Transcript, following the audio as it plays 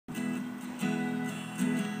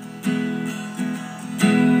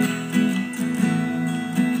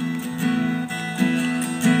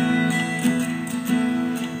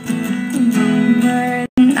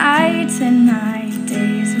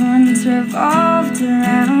revolved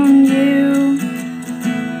around you.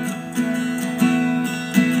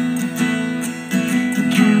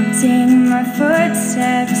 Counting my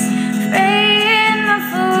footsteps, praying the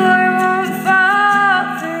floor won't fall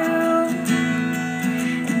through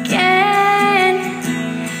again.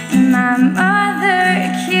 And my mother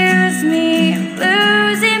accused me of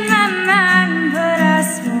losing my mind, but I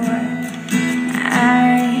swore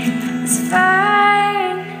I was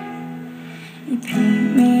fine. You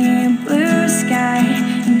paint me a blue sky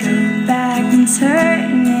and go back and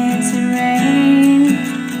turn it to rain.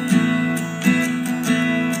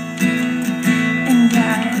 And I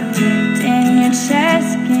lived in your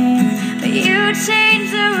chess game, but you change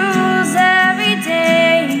the rules every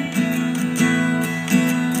day.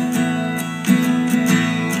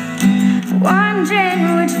 Wondering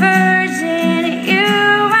which version of you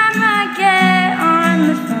I might get on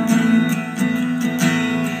the phone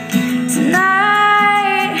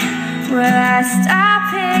tonight. Will I stop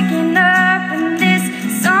picking up and this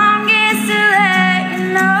song is to let you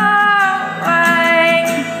know why?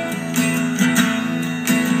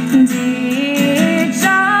 Dear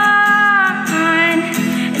John,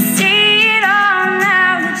 I see it all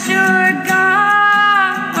now that you're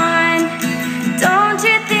gone. Don't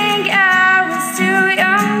you think I was too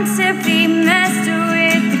young to be messed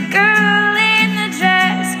with the girl in the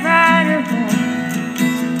dress, cried her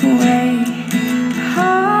whole way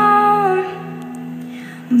home?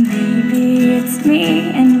 Maybe it's me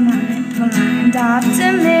and my blind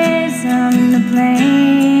optimism to blame.